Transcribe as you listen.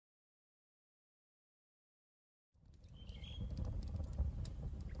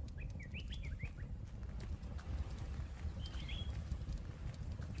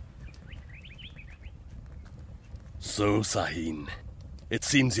So, Sahin, it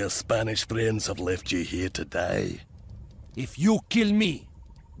seems your Spanish friends have left you here to die. If you kill me,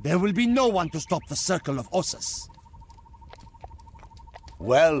 there will be no one to stop the circle of Ossus.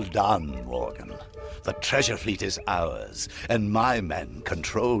 Well done, Morgan. The treasure fleet is ours, and my men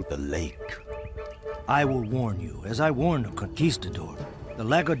control the lake. I will warn you, as I warned the conquistador. The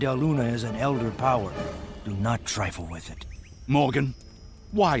Lago de Luna is an elder power. Do not trifle with it. Morgan,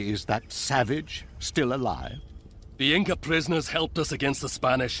 why is that savage still alive? The Inca prisoners helped us against the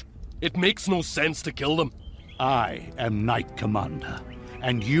Spanish. It makes no sense to kill them. I am Knight Commander,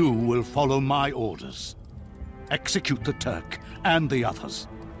 and you will follow my orders. Execute the Turk and the others,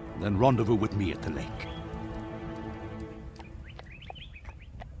 then rendezvous with me at the lake.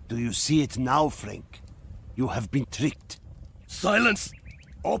 Do you see it now, Frank? You have been tricked. Silence!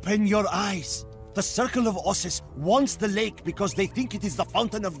 Open your eyes. The Circle of Ossus wants the lake because they think it is the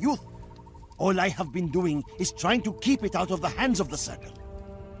fountain of youth. All I have been doing is trying to keep it out of the hands of the Circle.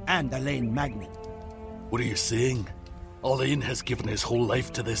 And Alain Magnan. What are you saying? Alain has given his whole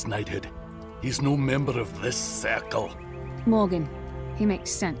life to this knighthood. He's no member of this circle. Morgan, he makes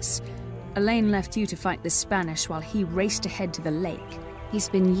sense. Alain left you to fight the Spanish while he raced ahead to the lake. He's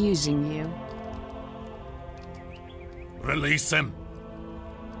been using you. Release him.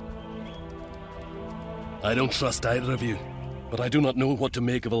 I don't trust either of you, but I do not know what to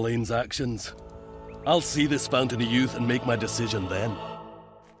make of Alain's actions. I'll see this fountain of youth and make my decision then.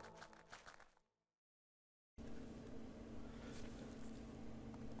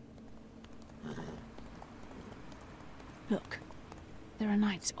 Look, there are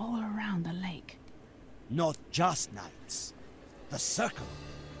knights all around the lake. Not just knights. The Circle.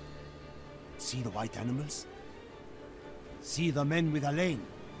 See the white animals? See the men with Alain.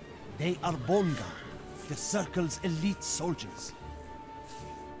 They are Bonga, the Circle's elite soldiers.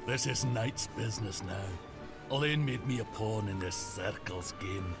 This is Knight's business now. Alain made me a pawn in this Circle's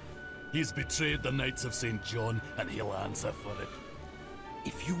game. He's betrayed the Knights of St. John, and he'll answer for it.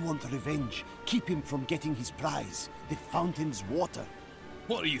 If you want revenge, keep him from getting his prize, the fountain's water.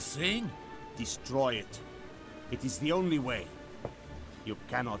 What are you saying? Destroy it. It is the only way. You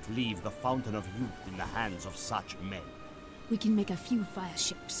cannot leave the Fountain of Youth in the hands of such men. We can make a few fire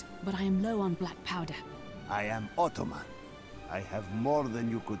ships, but I am low on black powder. I am Ottoman. I have more than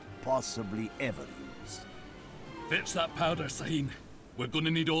you could possibly ever use. Fetch that powder, Sahin. We're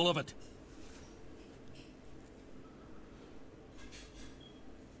gonna need all of it.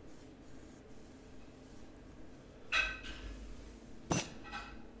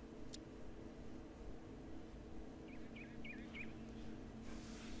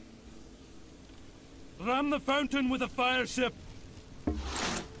 Ram the fountain with a fire ship!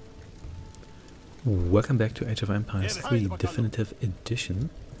 Welcome back to Age of Empires 3 Definitive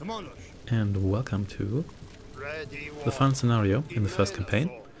Edition, and welcome to the final scenario in the first campaign,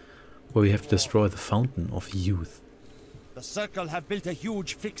 where we have to destroy the Fountain of Youth. The Circle have built a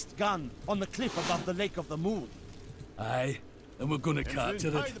huge fixed gun on the cliff above the Lake of the Moon. Aye, and we're gonna capture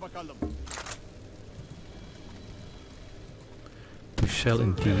it. We shall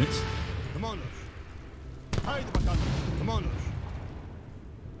indeed.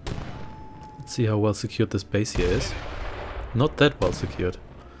 Let's see how well secured this base here is. Not that well secured.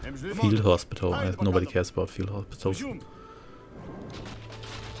 Field hospital. Nobody cares about field hospitals.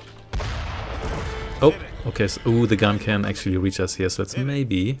 Oh, okay. So, ooh, the gun can actually reach us here. So let's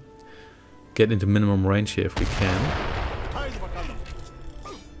maybe get into minimum range here if we can.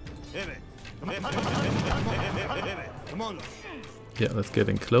 Yeah, let's get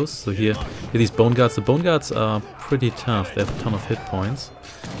in close. So here these bone guards. The bone guards are pretty tough. They have a ton of hit points,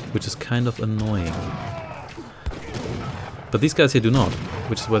 which is kind of annoying. But these guys here do not,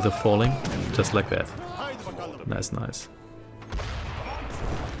 which is where they're falling, just like that. Nice, nice.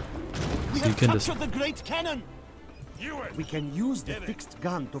 So you can just... the great cannon. We can use the fixed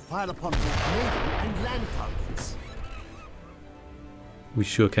gun to fire upon both naval and land targets. We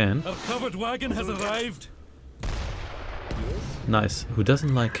sure can. Our covered wagon has arrived. Nice. Who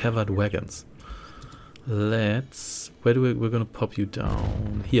doesn't like covered wagons? Let's... we're gonna pop you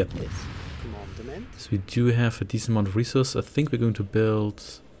down here. So we do have a decent amount of resources. I think we're going to build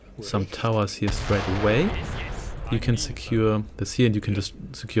some towers here straight away. You can secure this here and you can just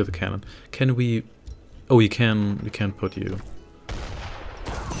secure the cannon. Can we... oh, we can put you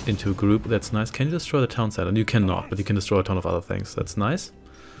into a group. That's nice. Can you destroy the town center? And you cannot, but you can destroy a ton of other things. That's nice.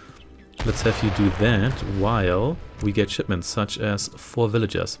 Let's have you do that while we get shipments, such as 4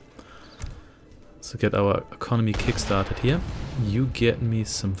 villagers. So get our economy kickstarted here. You get me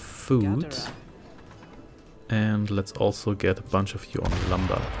some food. And let's also get a bunch of you on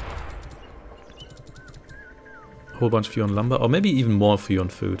lumber. whole bunch for you on lumber, or maybe even more for you on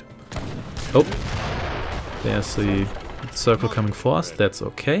food. Oh, there's the circle coming for us. That's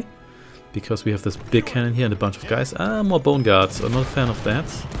okay, because we have this big cannon here and a bunch of guys. Ah, more bone guards. I'm not a fan of that.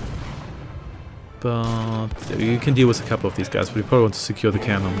 But you can deal with a couple of these guys, but we probably want to secure the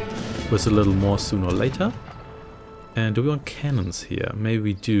cannon with a little more sooner or later. And do we want cannons here? Maybe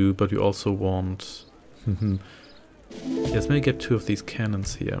we do, but we also want... Let's maybe get 2 of these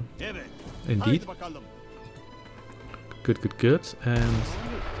cannons here. Indeed. Good, good, good. And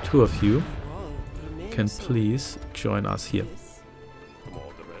 2 of you can please join us here.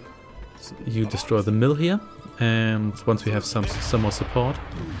 So you destroy the mill here, and once we have some more support,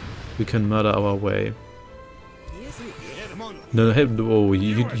 we can murder our way. No, hey, oh,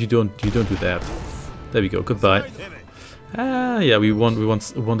 you don't do that. There we go. Goodbye. Ah, yeah, we want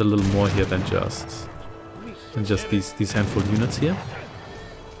a little more here than just these handful of units here.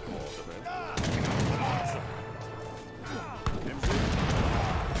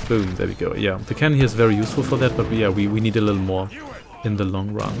 Boom, there we go. Yeah, the cannon here is very useful for that, but yeah, we need a little more in the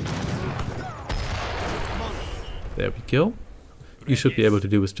long run. There we go. You should be able to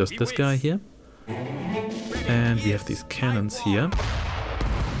do with just this guy here. And we have these cannons here.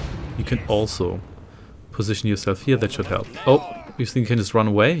 You can also position yourself here, that should help. Oh, you think you can just run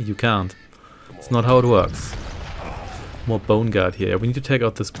away? You can't. It's not how it works. More bone guard here. We need to take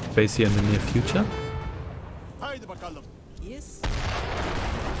out this base here in the near future.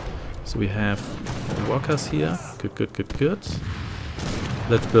 So we have workers here. Good, good, good, good.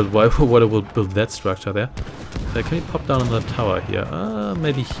 Let's build... Why will build that structure there? Can we pop down another tower here?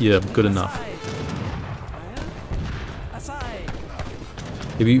 Maybe here. Good enough.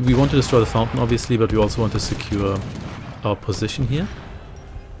 Yeah, we want to destroy the fountain, obviously, but we also want to secure our position here.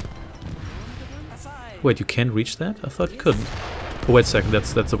 Wait, you can't reach that? I thought you couldn't. Oh, wait a second.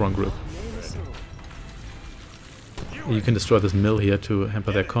 That's the wrong group. You can destroy this mill here to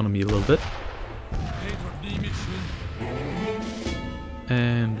hamper the economy a little bit.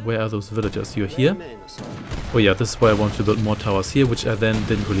 And where are those villagers? You're here? Oh yeah, this is why I want to build more towers here, which I then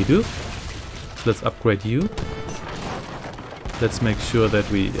didn't really do. So let's upgrade you. Let's make sure that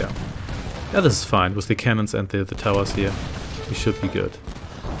we... Yeah, this is fine with the cannons and the towers here. We should be good.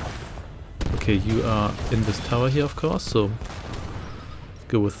 Okay, you are in this tower here, of course, so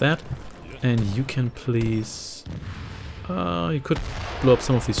go with that. And you can please... you could blow up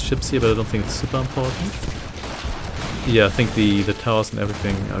some of these ships here, but I don't think it's super important. Yeah, I think the towers and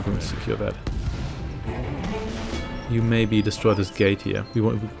everything are going to secure that. You maybe destroy this gate here.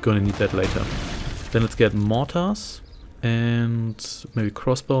 We're going to need that later. Then let's get mortars and maybe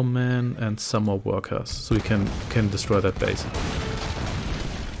crossbowmen and some more workers, so we can destroy that base.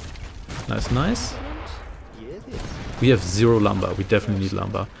 Nice, nice. We have 0 lumber. We definitely need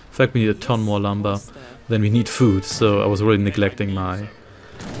lumber. In fact, we need a ton more lumber than we need food. So I was really neglecting my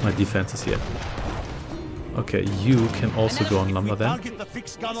defenses here. Okay, you can also go on lumber then.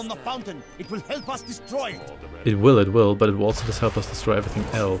 It will, but it will also just help us destroy everything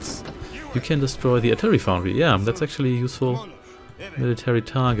else. You can destroy the artillery foundry. Yeah, that's actually a useful military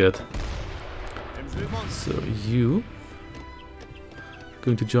target. So you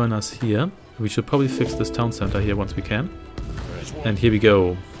going to join us here. We should probably fix this town center here once we can. And here we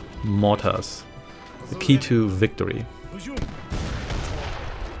go. Mortars. The key to victory.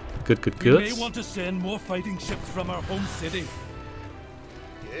 Good, good, good. We may want to send more fighting ships from our home city.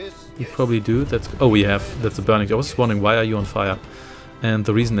 We probably do. That's... Oh, we have. That's a burning. I was just wondering, why are you on fire? And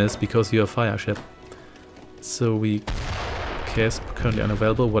the reason is because you're a fire ship. So we... Okay, it's currently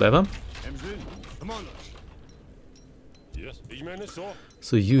unavailable, whatever.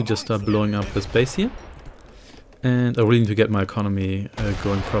 So you just start blowing up this base here. And I really need to get my economy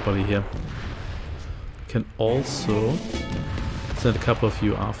going properly here. Can also send a couple of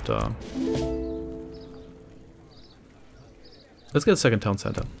you after. Let's get a second town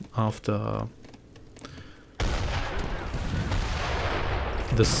center after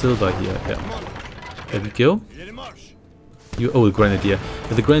the silver here. Yeah, there we go. You a grenadier.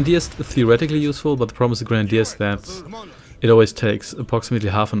 The grenadier is theoretically useful, but the problem with the grenadier is that it always takes approximately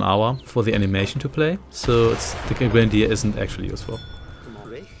half an hour for the animation to play, so the grenadier isn't actually useful.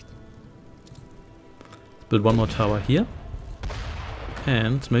 Build one more tower here.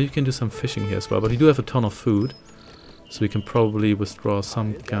 And maybe you can do some fishing here as well, but we do have a ton of food. So we can probably withdraw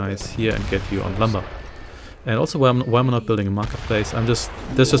some guys here and get you on lumber. And also, why am I not building a marketplace?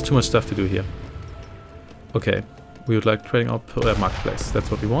 There's just too much stuff to do here. Okay, we would like trading output marketplace.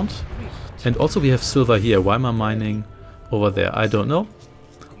 That's what we want. And also we have silver here. Why am I mining over there? I don't know.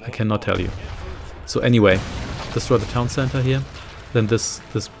 I cannot tell you. So anyway, destroy the town center here. Then this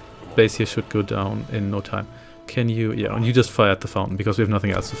base here should go down in no time. Can you... Yeah, and you just fire at the fountain, because we have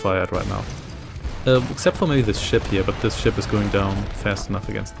nothing else to fire at right now. Except for maybe this ship here, but this ship is going down fast enough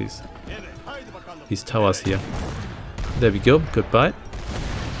against these towers here. There we go, goodbye.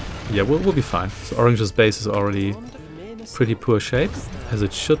 Yeah, we'll be fine. So Orange's base is already pretty poor shape, as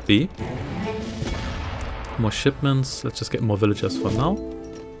it should be. More shipments, let's just get more villagers for now.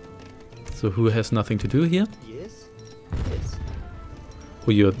 So who has nothing to do here?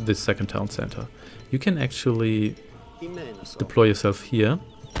 Oh, you're the second town center. You can actually deploy yourself here.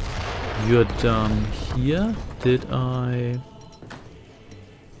 You're done here. Did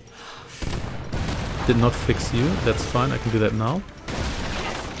not fix you. That's fine, I can do that now.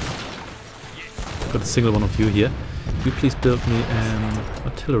 Got a single one of you here. You please build me an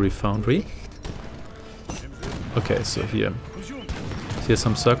artillery foundry. Okay, so here. So here's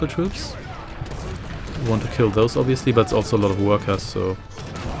some circle troops. We want to kill those obviously, but it's also a lot of workers, so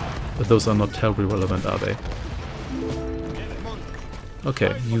those are not terribly relevant, are they?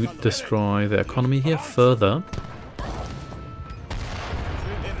 Okay, you destroy the economy here further.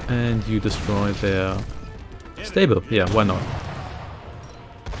 And you destroy their stable. Yeah, why not?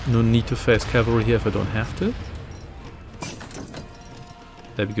 No need to face cavalry here if I don't have to.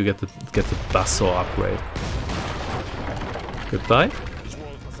 There we go, get the Bassor upgrade. Goodbye.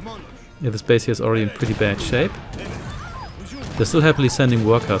 Yeah, this base here is already in pretty bad shape. They're still happily sending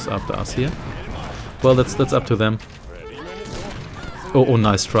workers after us here. Well, that's up to them. Oh,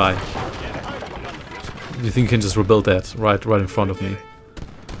 nice try. You think you can just rebuild that right in front of me?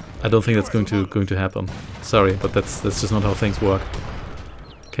 I don't think that's going to happen. Sorry, but that's just not how things work.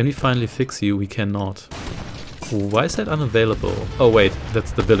 Can we finally fix you? We cannot. Why is that unavailable? Oh wait,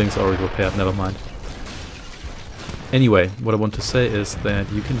 that's the building's already repaired. Never mind. Anyway, what I want to say is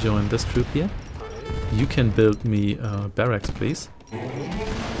that you can join this troop here. You can build me barracks, please.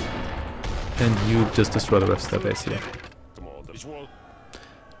 And you just destroy the rest of their base here.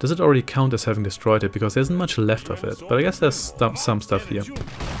 Does it already count as having destroyed it? Because there isn't much left of it. But I guess there's some stuff here.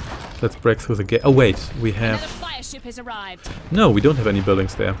 Let's break through the gate. Oh wait, we have... fire ship has arrived. No, we don't have any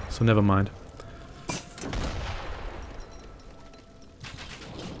buildings there, so never mind.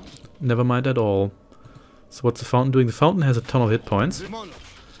 Never mind at all. So what's the fountain doing? The fountain has a ton of hit points.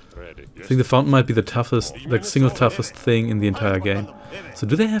 I think the fountain might be the toughest, like single toughest thing in the entire game. So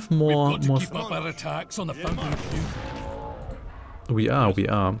do they have more... Keep up our attacks on the fountain. We are.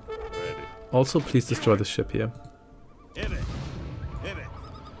 Also, please destroy the ship here.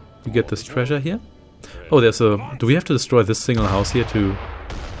 You get this treasure here. Oh, there's a... Do we have to destroy this single house here to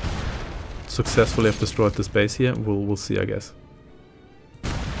successfully have destroyed this base here? We'll see, I guess.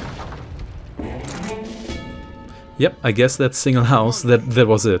 Yep, I guess that single house, that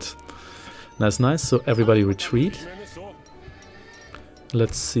was it. Nice. So everybody retreat.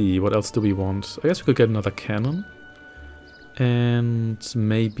 Let's see, what else do we want? I guess we could get another cannon. And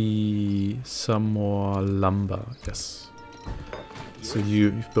maybe some more lumber, yes. So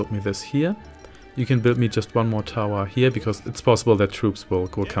you've built me this here. You can build me just one more tower here, because it's possible that troops will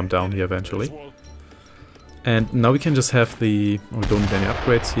come down here eventually. And now we can just have the... Oh, we don't need any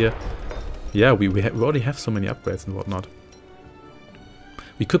upgrades here. Yeah, we already have so many upgrades and whatnot.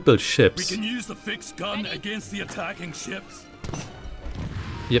 We could build ships. We can use the fixed gun against the attacking ships.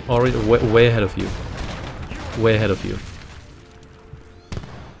 Yep, already way ahead of you. Way ahead of you.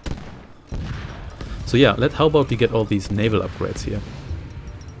 So yeah, how about we get all these naval upgrades here?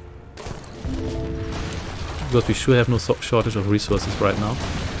 Because we sure have no shortage of resources right now.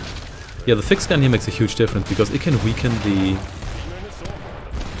 Yeah, the fixed gun here makes a huge difference because it can weaken the...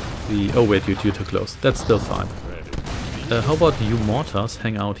 Oh wait, you're too close. That's still fine. How about you mortars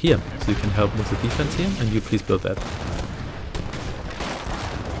hang out here? So you can help with the defense here, and you please build that.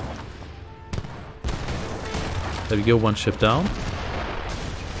 There we go, one ship down.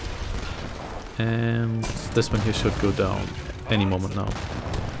 And this one here should go down any moment now.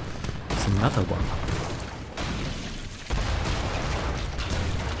 There's another one.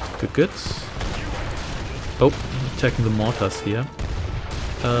 Good. Oh, attacking the mortars here.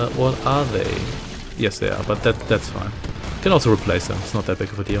 What are they? Yes, they are, but that's fine. Can also replace them, it's not that big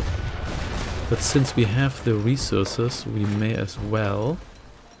of a deal. But since we have the resources, we may as well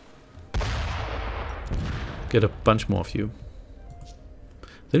get a bunch more of you.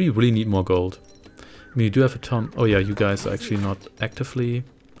 Then we really need more gold. I mean, you do have a ton... Oh yeah, you guys are actually not actively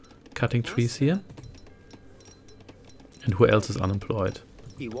cutting trees here. And who else is unemployed?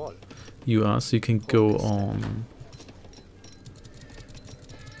 You are, so you can go on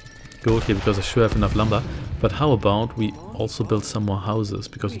gold here because I sure have enough lumber. But how about we also build some more houses,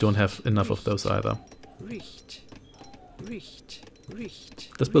 because we don't have enough of those either.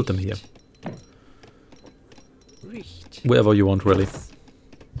 Let's build them here. Wherever you want, really.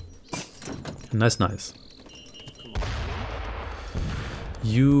 Nice, nice.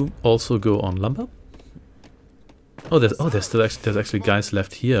 You also go on lumber. Oh, there's actually guys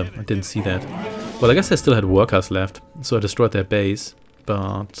left here. I didn't see that. Well, I guess I still had workers left, so I destroyed their base,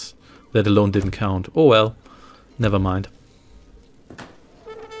 but that alone didn't count. Oh well, never mind.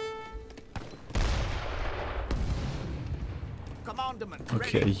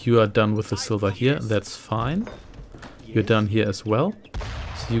 Okay, you are done with the silver here. That's fine. You're done here as well,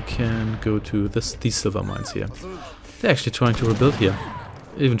 so you can go to these silver mines here. They're actually trying to rebuild here,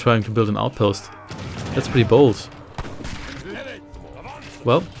 even trying to build an outpost. That's pretty bold.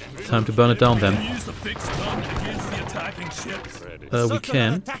 Well, time to burn it down then. We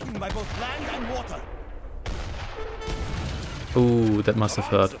can. Oh, that must have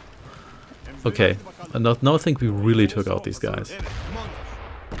hurt. Okay, now I think we really took out these guys.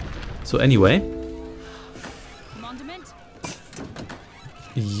 So anyway,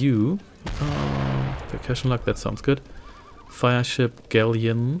 you percussion luck, that sounds good. Fire ship,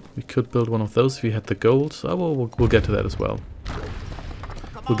 galleon. We could build one of those if we had the gold. So we'll get to that as well.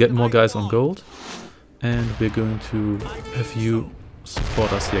 We'll get more guys on gold, and we're going to have you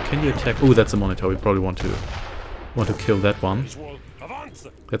support us here. Can you attack? Oh, that's a monitor. We probably want to kill that one.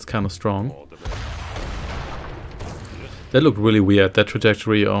 That's kind of strong. That looked really weird. That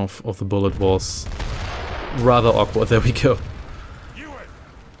trajectory of the bullet was rather awkward. There we go.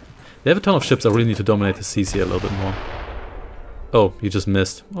 They have a ton of ships. I really need to dominate the seas here a little bit more. Oh, you just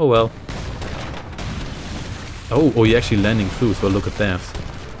missed. Oh well. Oh, you're actually landing through, so look at that.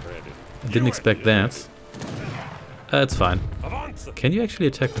 I didn't expect that. It's fine. Can you actually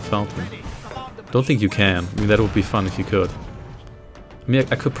attack the fountain? Don't think you can. I mean, that would be fun if you could. I mean,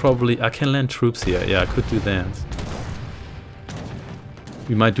 I can land troops here. Yeah, I could do that.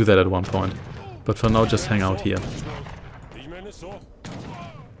 We might do that at one point. But for now, just hang out here.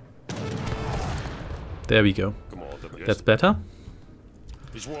 There we go. That's better.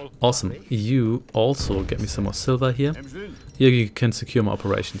 Awesome. You also get me some more silver here. Here you can secure my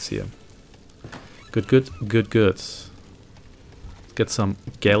operations here. Good, good, good, good. Let's get some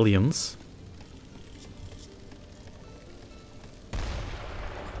galleons.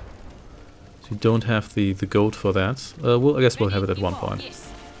 So you don't have the gold for that. Well, I guess we'll have it at one point.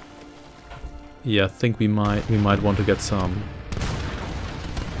 Yeah, I think we might want to get some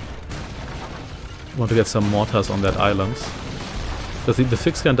mortars on that island. The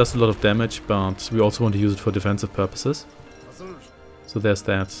fixed gun does a lot of damage, but we also want to use it for defensive purposes. So there's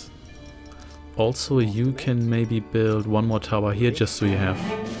that. Also, you can maybe build one more tower here, just so you have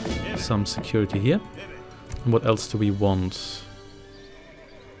some security here. And what else do we want?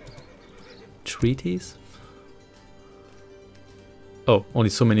 Treaties? Oh, only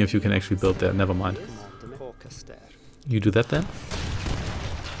so many of you can actually build there, never mind. You do that then.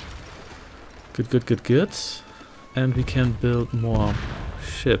 Good, good, good, good. And we can build more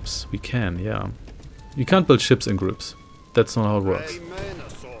ships. We can, yeah. You can't build ships in groups. That's not how it works.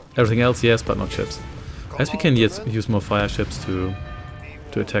 Everything else, yes, but not ships. As we can use more fire ships to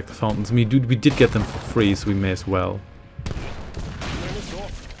attack the fountains. We did get them for free, so we may as well.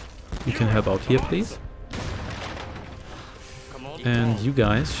 You can help out here, please. And you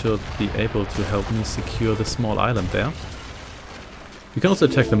guys should be able to help me secure the small island there. We can also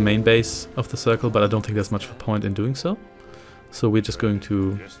attack the main base of the circle, but I don't think there's much of a point in doing so. So we're just going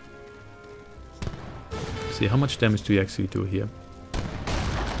to see how much damage do you actually do here.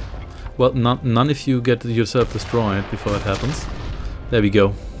 Well, none if you get yourself destroyed before that happens. There we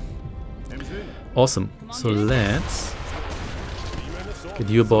go. Awesome. So let's get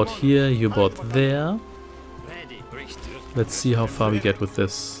you aboard here, you aboard there. Let's see how far we get with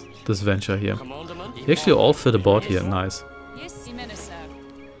this venture here. You actually all fit aboard here, nice.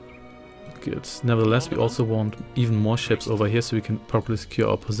 Good. Nevertheless, we also want even more ships over here so we can properly secure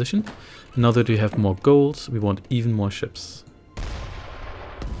our position. Now that we have more gold, we want even more ships.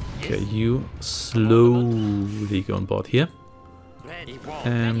 Okay, you slowly go on board here.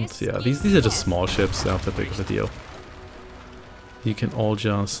 And yeah, these are just small ships, they're not that big of a deal. You can all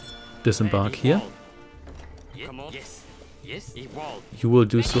just disembark here. You will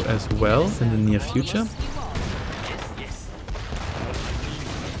do so as well in the near future.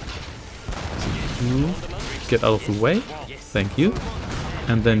 So you get out of the way, thank you.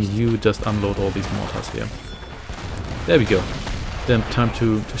 And then you just unload all these mortars here. There we go. Then time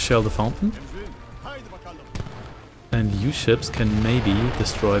to shell the fountain. And you ships can maybe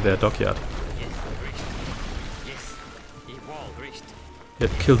destroy their dockyard. Yeah,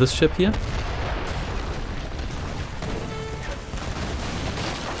 kill this ship here.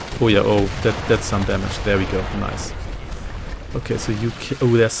 Oh yeah, oh, that's some damage. There we go, nice. Okay, so you can...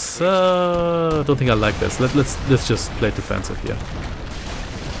 Oh, there's... I don't think I like this. Let's just play defensive here.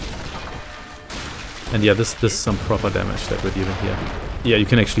 And yeah, this is some proper damage that we're dealing here. Yeah, you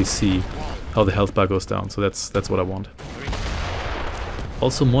can actually see how the health bar goes down, so that's what I want.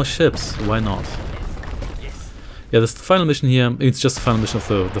 Also more ships, why not? Yeah, this final mission here, it's just the final mission of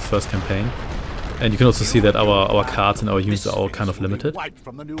the first campaign. And you can also see that our cards and our units are all kind of limited.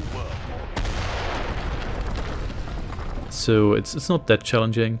 So it's not that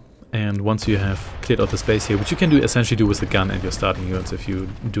challenging, and once you have cleared out the space here, which you can essentially do with the gun and your starting units if you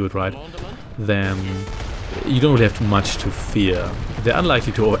do it right, then you don't really have much to fear. They're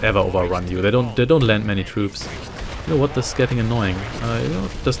unlikely to ever overrun you. They don't land many troops. You know what? This is getting annoying. You know,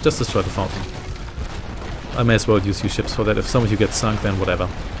 just destroy the fountain. I may as well use your ships for that. If some of you get sunk, then whatever.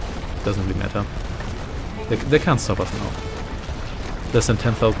 Doesn't really matter. They can't stop us now. Less than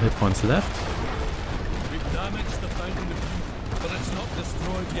 10,000 hit points left.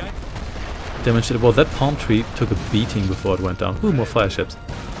 Damaged it. Well, that palm tree took a beating before it went down. Ooh, more fire ships.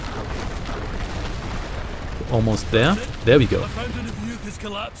 Almost there. There we go.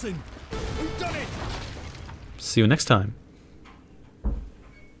 See you next time.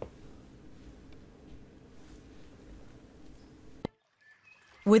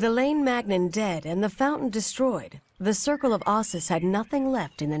 With Elaine Magnan dead and the fountain destroyed, the Circle of Ossus had nothing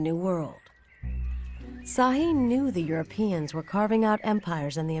left in the New World. Sahin knew the Europeans were carving out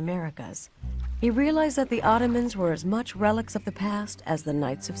empires in the Americas. He realized that the Ottomans were as much relics of the past as the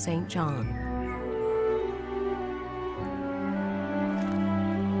Knights of St. John.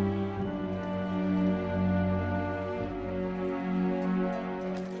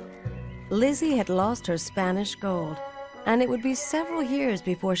 Lizzie had lost her Spanish gold, and it would be several years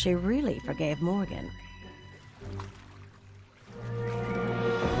before she really forgave Morgan.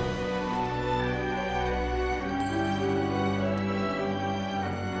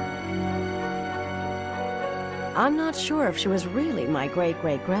 I'm not sure if she was really my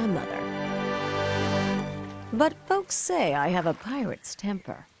great-great-grandmother, but folks say I have a pirate's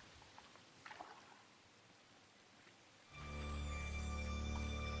temper.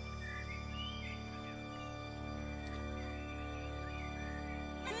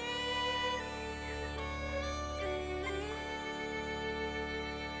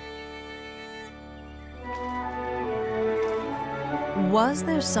 Was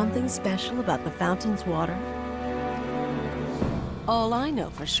there something special about the fountain's water? All I know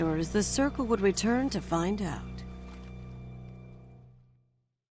for sure is the Circle would return to find out.